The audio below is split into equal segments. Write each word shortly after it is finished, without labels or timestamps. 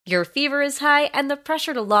Your fever is high, and the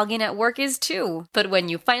pressure to log in at work is too. But when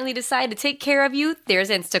you finally decide to take care of you, there's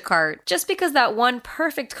Instacart. Just because that one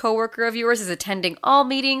perfect coworker of yours is attending all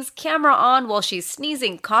meetings, camera on while she's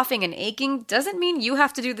sneezing, coughing, and aching, doesn't mean you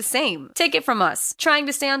have to do the same. Take it from us. Trying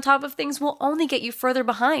to stay on top of things will only get you further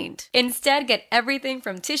behind. Instead, get everything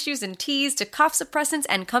from tissues and teas to cough suppressants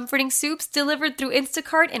and comforting soups delivered through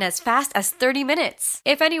Instacart in as fast as 30 minutes.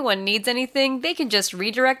 If anyone needs anything, they can just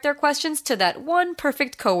redirect their questions to that one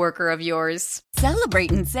perfect coworker of yours.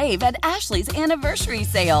 Celebrate and save at Ashley's Anniversary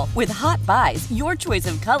Sale. With Hot Buys, your choice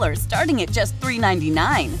of colors starting at just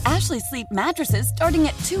 $3.99. Ashley Sleep mattresses starting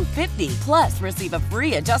at $2.50. Plus, receive a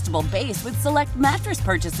free adjustable base with select mattress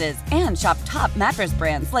purchases. And shop top mattress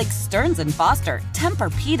brands like Stearns & Foster,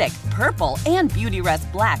 Tempur-Pedic, Purple, and Beautyrest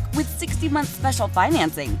Black with 60-month special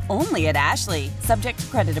financing. Only at Ashley. Subject to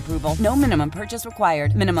credit approval. No minimum purchase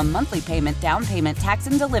required. Minimum monthly payment, down payment, tax,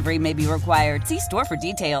 and delivery may be required. See store for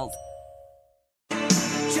details.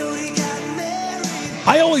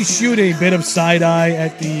 I always shoot a bit of side-eye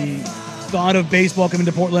at the thought of baseball coming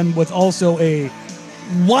to Portland with also a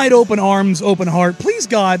wide open arms, open heart. Please,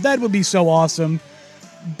 God, that would be so awesome.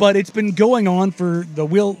 But it's been going on for the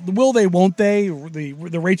will they, won't they,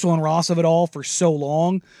 the Rachel and Ross of it all for so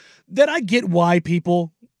long that I get why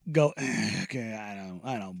people go, okay,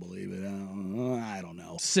 I don't believe it. I don't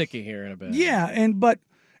know. Sick of hearing about it. Yeah, but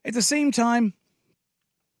at the same time,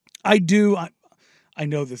 I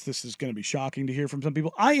know this is going to be shocking to hear from some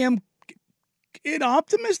people. I am an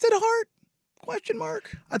optimist at heart? Question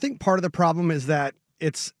mark. I think part of the problem is that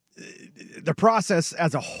it's the process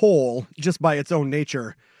as a whole, just by its own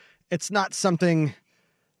nature. It's not something.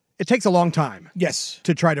 It takes a long time. Yes.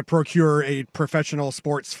 To try to procure a professional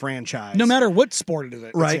sports franchise. No matter what sport it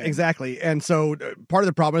is. Right, exactly. And so part of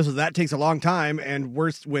the problem is that takes a long time, and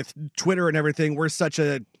we're with Twitter and everything, we're such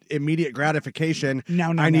a immediate gratification.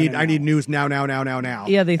 I need news now.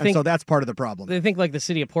 Yeah, they think so that's part of the problem. They think like the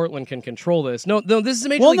city of Portland can control this. No, this is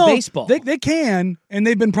Major League Baseball. They can, and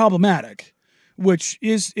they've been problematic, which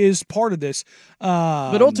is part of this.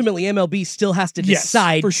 But ultimately, MLB still has to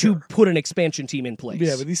decide to put an expansion team in place.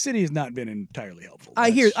 Yeah, but the city has not been entirely helpful.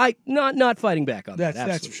 Not fighting back on that.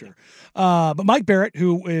 That's for sure. But Mike Barrett,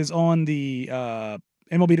 who is on the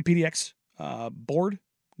MLB2PDX board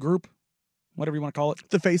group, whatever you want to call it,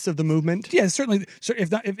 the face of the movement. Yeah, certainly.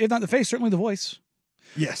 If not the face, certainly the voice.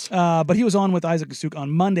 Yes. But he was on with Isaac Suke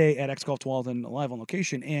on Monday at X Golf 12 and live on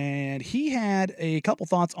location, and he had a couple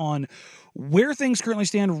thoughts on where things currently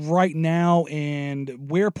stand right now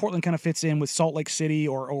and where Portland kind of fits in with Salt Lake City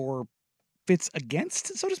or fits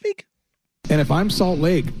against, so to speak. And if I'm Salt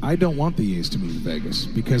Lake, I don't want the A's to move to Vegas,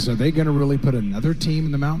 because are they going to really put another team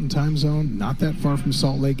in the Mountain Time Zone, not that far from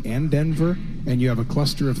Salt Lake and Denver, and you have a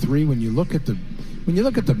cluster of three? When you look at the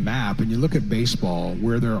map and you look at baseball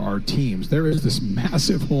where there are teams, there is this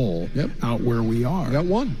massive hole out where we are. Got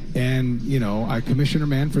one. And, Commissioner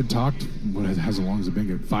Manfred talked, how long has it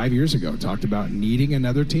been? 5 years ago, talked about needing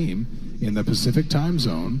another team in the Pacific time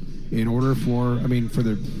zone in order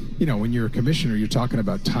when you're a commissioner, you're talking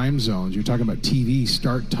about time zones, you're talking about TV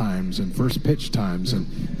start times and first pitch times. And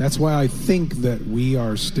that's why I think that we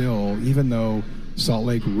are still, even though Salt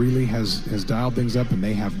Lake really has dialed things up and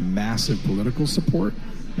they have massive political support,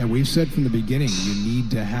 and we've said from the beginning, you need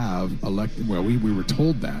to have we were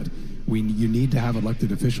told that you need to have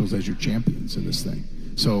elected officials as your champions in this thing.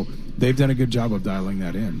 So they've done a good job of dialing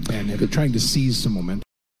that in, and they're trying to seize some momentum.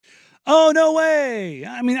 Oh, no way.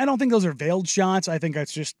 I mean, I don't think those are veiled shots. I think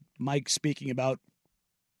that's just Mike speaking about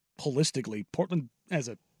holistically Portland as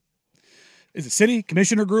a city,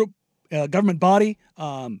 commissioner group, government body.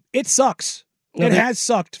 It sucks. It has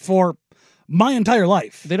sucked for my entire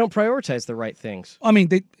life. They don't prioritize the right things. I mean,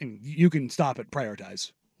 you can stop at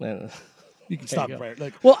prioritize. You can stop at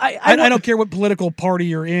prioritize. I don't care what political party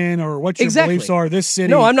you're in or what your beliefs are. This city.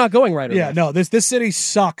 No, I'm not going right. Yeah, no. This city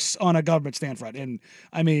sucks on a government stand front, and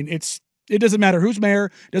I mean It doesn't matter who's mayor.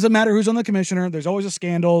 It doesn't matter who's on the commissioner. There's always a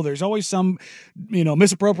scandal. There's always some,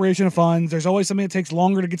 misappropriation of funds. There's always something that takes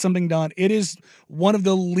longer to get something done. It is one of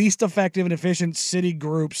the least effective and efficient city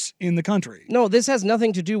groups in the country. No, this has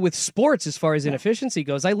nothing to do with sports as far as inefficiency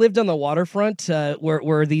goes. I lived on the waterfront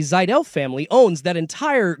where the Zeidel family owns that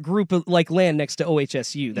entire group of land next to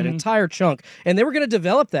OHSU, that entire chunk. And they were going to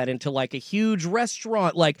develop that into a huge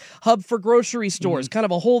restaurant, hub for grocery stores, kind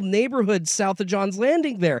of a whole neighborhood south of John's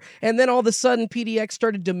Landing there. And then all of a sudden, PDX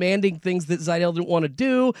started demanding things that Zeidel didn't want to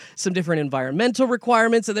do, some different environmental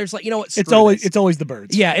requirements, and there's what? It's always the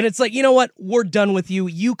birds. Yeah, and it's what? We're done with you.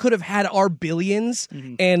 You could have had our billions,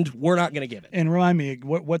 and we're not going to give it. And remind me,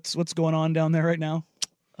 what's going on down there right now?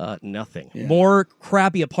 Nothing. Yeah. More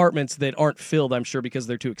crappy apartments that aren't filled, I'm sure, because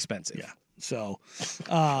they're too expensive. Yeah. So,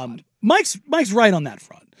 Mike's right on that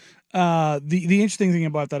front. The interesting thing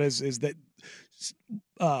about that is that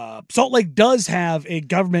Salt Lake does have a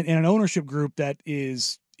government and an ownership group that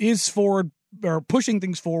is forward or pushing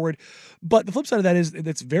things forward. But the flip side of that is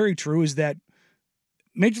that's very true is that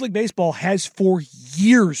Major League Baseball has for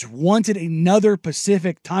years wanted another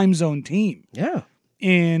Pacific time zone team. Yeah.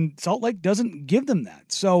 And Salt Lake doesn't give them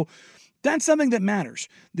that. So that's something that matters.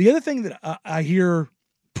 The other thing that I hear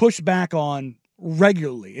pushed back on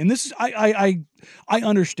regularly, and this is I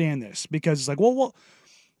understand this because it's like, well,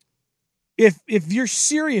 if you're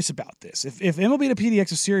serious about this, if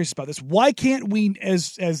MLB2PDX is serious about this, why can't we,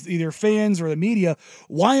 as either fans or the media,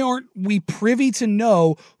 why aren't we privy to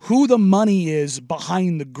know who the money is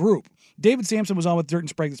behind the group? David Sampson was on with Dirt and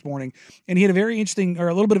Sprague this morning, and he had a very interesting, or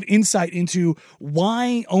a little bit of insight into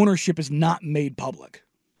why ownership is not made public.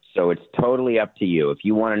 So it's totally up to you. If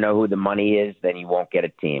you want to know who the money is, then you won't get a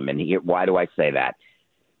team. And why do I say that?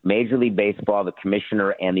 Major League Baseball, the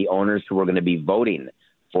commissioner, and the owners who are going to be voting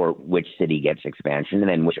for which city gets expansion and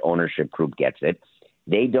then which ownership group gets it,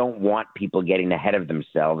 they don't want people getting ahead of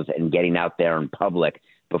themselves and getting out there in public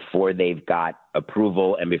before they've got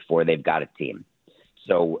approval and before they've got a team.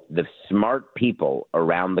 So the smart people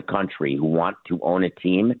around the country who want to own a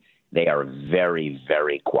team, they are very,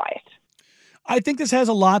 very quiet. I think this has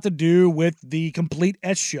a lot to do with the complete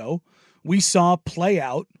S show we saw play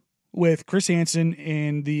out with Chris Hansen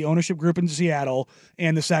and the ownership group in Seattle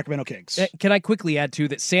and the Sacramento Kings. Can I quickly add, too,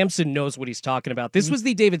 that Sampson knows what he's talking about. This was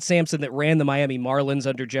the David Sampson that ran the Miami Marlins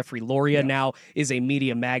under Jeffrey Loria, now is a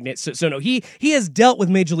media magnet. So no, he has dealt with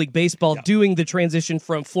Major League Baseball doing the transition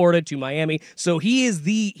from Florida to Miami. So he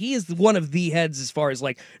is one of the heads as far as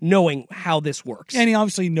like knowing how this works. And he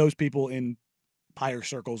obviously knows people in higher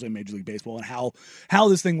circles in Major League Baseball and how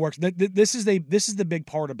this thing works. This is the big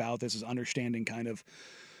part about this is understanding kind of.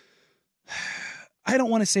 I don't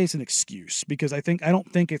want to say it's an excuse because I don't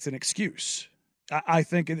think it's an excuse. I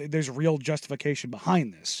think there's real justification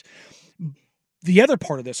behind this. The other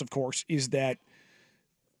part of this, of course, is that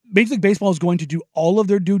Major League Baseball is going to do all of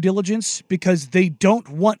their due diligence because they don't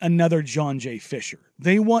want another John J. Fisher.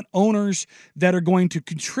 They want owners that are going to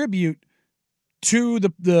contribute to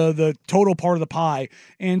the total part of the pie.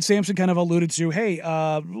 And Sampson kind of alluded to, hey,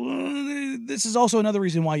 this is also another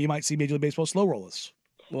reason why you might see Major League Baseball slow roll this.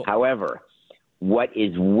 Well, however, what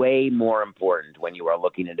is way more important when you are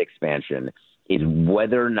looking at expansion is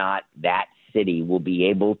whether or not that city will be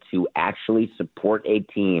able to actually support a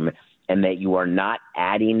team and that you are not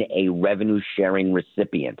adding a revenue-sharing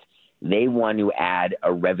recipient. They want to add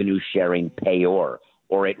a revenue-sharing payor,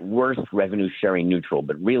 or at worst, revenue-sharing neutral,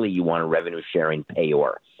 but really you want a revenue-sharing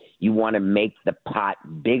payor. You want to make the pot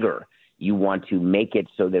bigger. You want to make it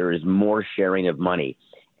so there is more sharing of money,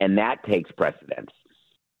 and that takes precedence.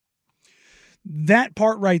 That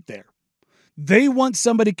part right there. They want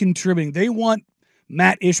somebody contributing. They want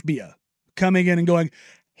Matt Ishbia coming in and going,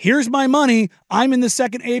 here's my money. I'm in the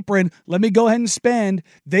second apron. Let me go ahead and spend.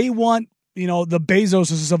 They want, the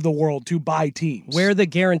Bezoses of the world to buy teams. Where are the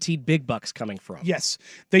guaranteed big bucks coming from? Yes.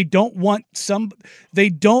 They don't want the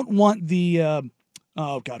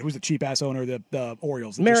oh God, who's the cheap ass owner of the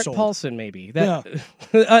Orioles? Merritt Paulson, maybe. That,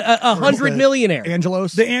 a 100 millionaire.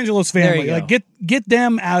 Angelos? The Angelos family. Like get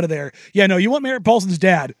them out of there. Yeah, no, you want Merritt Paulson's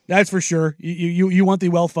dad. That's for sure. You want the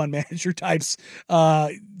wealth fund manager types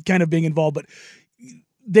kind of being involved, but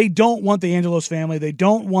they don't want the Angelos family. They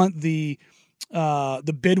don't want the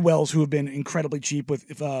Bidwells, who have been incredibly cheap with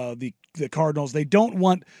the Cardinals. They don't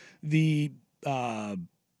want the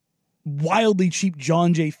wildly cheap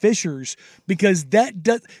John J. Fishers because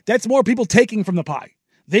that's more people taking from the pie.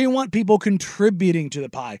 They want people contributing to the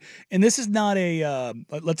pie. And this is not a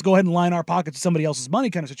let's go ahead and line our pockets with somebody else's money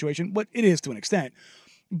kind of situation, but it is to an extent.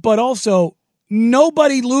 But also,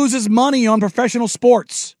 nobody loses money on professional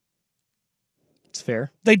sports. It's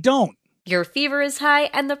fair. They don't. Your fever is high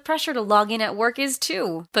and the pressure to log in at work is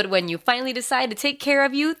too. But when you finally decide to take care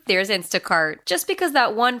of you, there's Instacart. Just because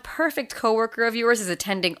that one perfect coworker of yours is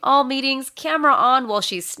attending all meetings, camera on while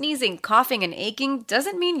she's sneezing, coughing, and aching,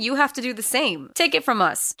 doesn't mean you have to do the same. Take it from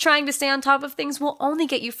us. Trying to stay on top of things will only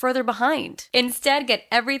get you further behind. Instead, get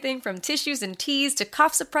everything from tissues and teas to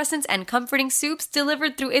cough suppressants and comforting soups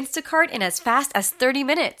delivered through Instacart in as fast as 30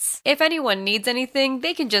 minutes. If anyone needs anything,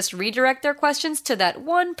 they can just redirect their questions to that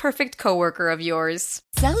one perfect coworker coworker of yours.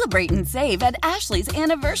 Celebrate and save at Ashley's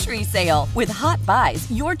Anniversary Sale. With Hot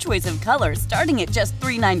Buys, your choice of colors starting at just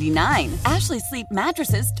 $3.99. Ashley Sleep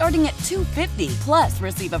mattresses starting at $2.50. Plus,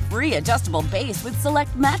 receive a free adjustable base with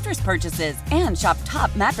select mattress purchases. And shop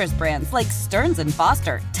top mattress brands like Stearns &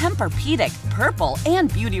 Foster, Tempur-Pedic, Purple,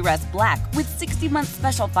 and Beautyrest Black with 60-month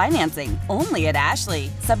special financing. Only at Ashley.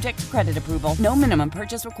 Subject to credit approval. No minimum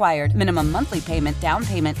purchase required. Minimum monthly payment, down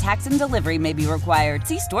payment, tax, and delivery may be required.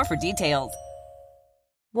 See store for details.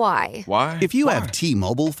 Why? If you have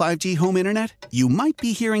T-Mobile 5G home internet, you might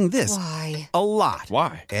be hearing this Why? a lot.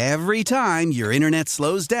 Why? Every time your internet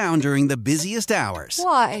slows down during the busiest hours.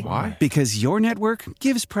 Why? Because your network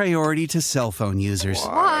gives priority to cell phone users.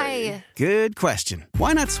 Why? Good question.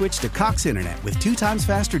 Why not switch to Cox Internet with 2 times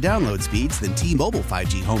faster download speeds than T-Mobile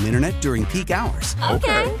 5G home internet during peak hours?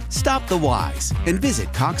 Okay. Stop the whys and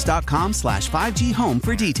visit cox.com/5G home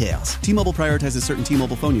for details. T-Mobile prioritizes certain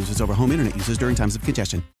T-Mobile phone users over home internet users during times of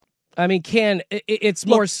congestion. I mean, in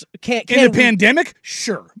the pandemic,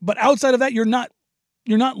 sure, but outside of that, you're not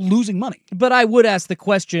losing money. But I would ask the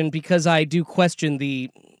question because I do question the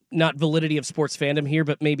not validity of sports fandom here,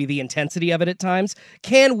 but maybe the intensity of it at times.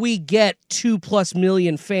 Can we get 2+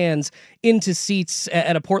 million fans into seats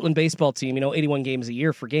at a Portland baseball team, 81 games a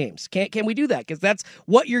year for games? Can we do that? Because that's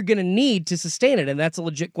what you're going to need to sustain it, and that's a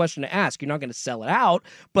legit question to ask. You're not going to sell it out,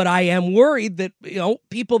 but I am worried that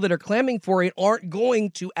people that are clamming for it aren't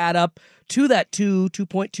going to add up to that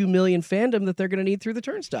 2.2 million fandom that they're going to need through the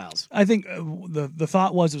turnstiles. I think the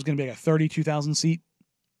thought was it was going to be like a 32,000 seat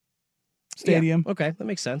stadium. Yeah, okay, that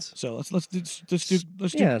makes sense. So let's do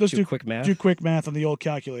quick math. Do quick math on the old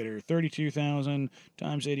calculator. 32,000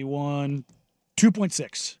 times 81,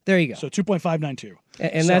 2.6. There you go. So 2.592.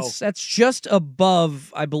 And that's just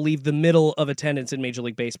above, I believe, the middle of attendance in Major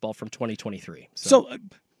League Baseball from 2023. So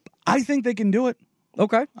I think they can do it.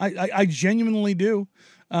 Okay. I genuinely do.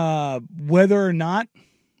 Whether or not,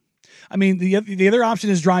 I mean, the other option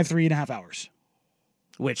is drive 3.5 hours.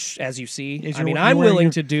 Which, as you see, I'm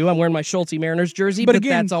willing to do. I'm wearing my Schulte Mariners jersey, but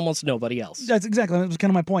again, that's almost nobody else. That was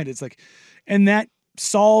kind of my point. It's like, and that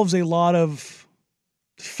solves a lot of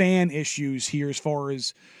fan issues here as far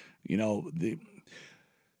as, when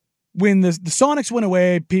the Sonics went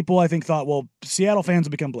away, people, I think, thought, well, Seattle fans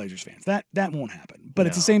will become Blazers fans. That won't happen. But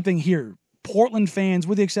It's the same thing here. Portland fans,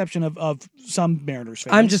 with the exception of some Mariners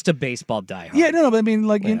fans. I'm just a baseball diehard. Yeah, no, but I mean,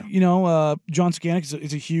 John Skanik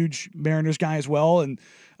is a huge Mariners guy as well, and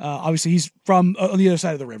obviously he's from on the other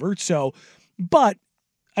side of the river. So, but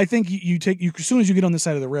I think you as soon as you get on this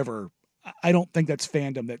side of the river, I don't think that's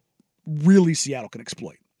fandom that really Seattle can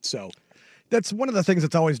exploit. So. That's one of the things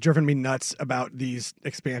that's always driven me nuts about these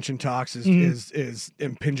expansion talks is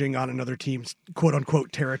impinging on another team's quote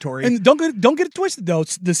unquote territory. And don't get it twisted though.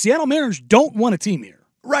 The Seattle Mariners don't want a team here.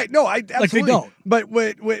 Right? No, I absolutely they don't. But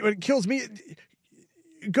what kills me,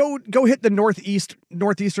 go hit the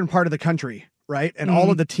northeastern part of the country. Right, and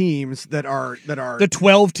all of the teams that are the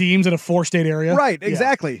 12 teams in a 4-state area. Right,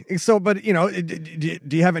 exactly. Yeah. So, but do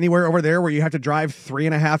you have anywhere over there where you have to drive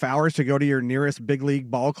 3.5 hours to go to your nearest big league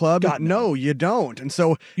ball club? God, no, you don't. And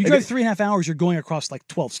so you drive 3.5 hours, you're going across like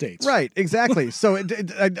 12 states. Right, exactly. So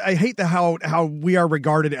I hate how we are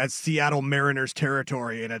regarded as Seattle Mariners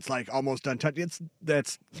territory, and it's like almost untouched.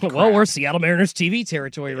 That's crap. Well, we're Seattle Mariners TV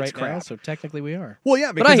territory right now, so technically we are. Well,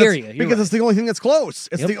 yeah, but I hear you. Because it's the only thing that's close.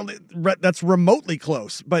 It's the only that's remotely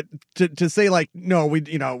close, but to say like no,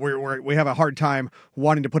 we have a hard time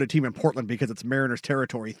wanting to put a team in Portland because it's Mariners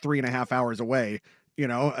territory 3.5 hours away. You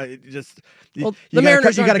got a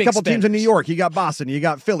couple teams in New York, you got Boston, you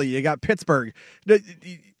got Philly, you got Pittsburgh.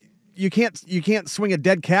 You can't swing a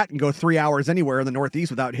dead cat and go 3 hours anywhere in the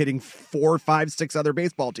Northeast without hitting 4, 5, 6 other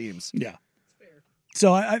baseball teams. Yeah.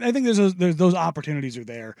 So I think there's those opportunities are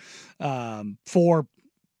there for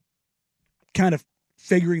kind of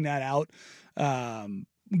figuring that out.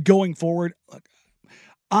 Going forward,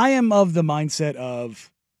 I am of the mindset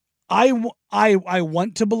of I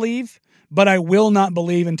want to believe, but I will not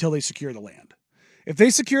believe until they secure the land. If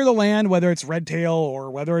they secure the land, whether it's Redtail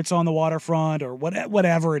or whether it's on the waterfront or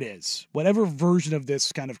whatever it is, whatever version of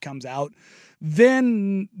this kind of comes out,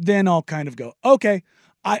 then I'll kind of go, okay,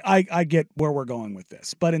 I get where we're going with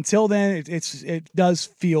this. But until then, it does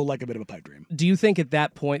feel like a bit of a pipe dream. Do you think at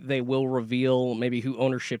that point they will reveal maybe who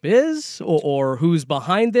ownership is or who's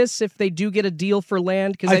behind this if they do get a deal for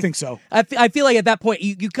land? I think so. I feel like at that point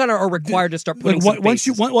you kind of are required to start putting once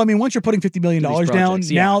you're putting $50 million down,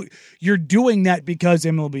 now you're doing that because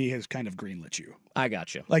MLB has kind of greenlit you. I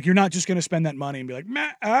got you. Like you're not just going to spend that money and be like,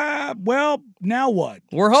 well, now what?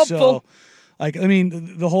 We're hopeful. So, like, I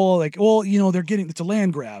mean, the whole, like, well, they're getting, it's a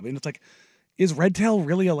land grab. And it's like, is Redtail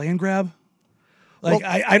really a land grab? Like,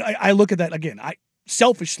 well, I look at that again.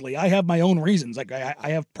 Selfishly, I have my own reasons. Like, I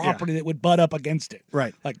have property that would butt up against it.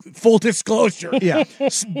 Right. Like, full disclosure. Yeah.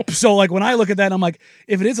 So, like, when I look at that, I'm like,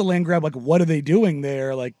 if it is a land grab, like, what are they doing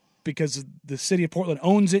there? Like, because the city of Portland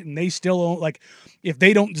owns it and they still own, like, if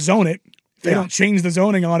they don't zone it, if they don't change the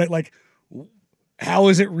zoning on it, like, how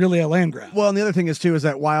is it really a land grab? Well, and the other thing is, too, is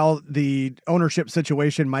that while the ownership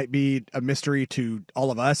situation might be a mystery to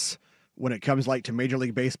all of us, when it comes, like, to Major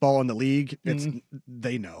League Baseball and the league, it's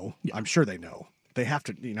they know. Yeah. I'm sure they know. They have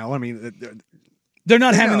to, I mean, they're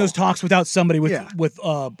not having those talks without somebody with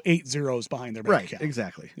 8 zeros behind their bank account.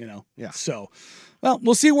 Exactly. Yeah. So, well,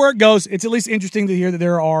 we'll see where it goes. It's at least interesting to hear that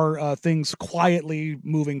there are things quietly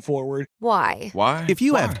moving forward. Why? If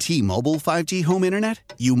you have T-Mobile 5G home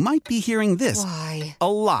internet, you might be hearing this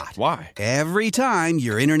a lot. Why? Every time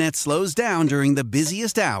your internet slows down during the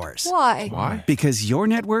busiest hours. Why? Because your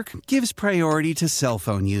network gives priority to cell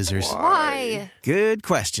phone users. Why? Good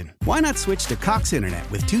question. Why not switch to Cox Internet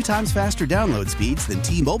with 2 times faster download speeds than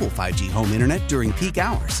T-Mobile 5G home internet during peak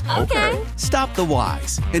hours? Okay. Stop the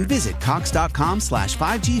whys and visit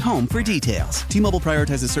cox.com/5G home for details. T-Mobile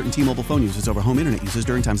prioritizes certain T-Mobile phone users over home internet users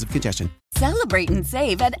during times of congestion. Celebrate and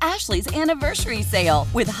save at Ashley's Anniversary Sale.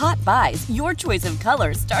 With Hot Buys, your choice of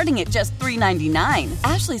colors starting at just $3.99.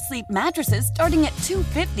 Ashley Sleep mattresses starting at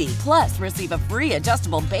 $2.50. Plus, receive a free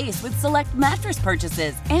adjustable base with select mattress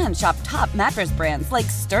purchases. And shop top mattress brands like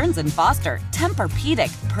Stearns & Foster,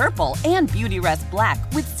 Tempur-Pedic, Purple, and Beautyrest Black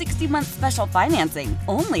with 60-month special financing.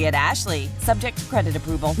 Only at Ashley. Subject to credit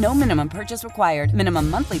approval. No minimum purchase required. Minimum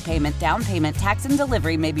monthly payment, down payment, tax, and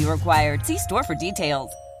delivery may be required. See store for details.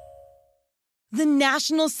 The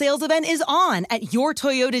national sales event is on at your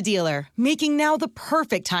Toyota dealer, making now the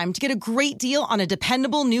perfect time to get a great deal on a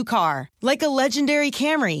dependable new car. Like a legendary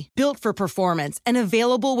Camry, built for performance and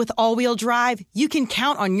available with all-wheel drive, you can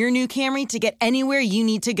count on your new Camry to get anywhere you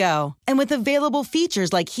need to go. And with available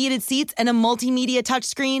features like heated seats and a multimedia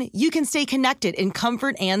touchscreen, you can stay connected in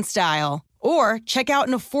comfort and style. Or check out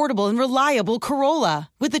an affordable and reliable Corolla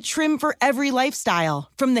with a trim for every lifestyle,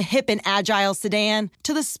 from the hip and agile sedan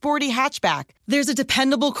to the sporty hatchback. There's a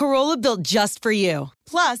dependable Corolla built just for you.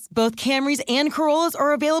 Plus, both Camrys and Corollas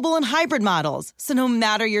are available in hybrid models, so no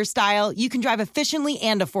matter your style, you can drive efficiently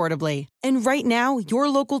and affordably. And right now, your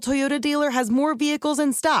local Toyota dealer has more vehicles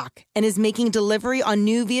in stock and is making delivery on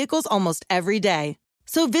new vehicles almost every day.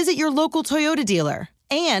 So visit your local Toyota dealer.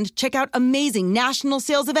 And check out amazing national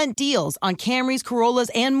sales event deals on Camrys,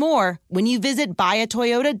 Corollas, and more when you visit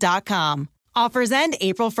buyatoyota.com. Offers end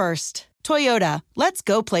April 1st. Toyota, let's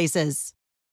go places.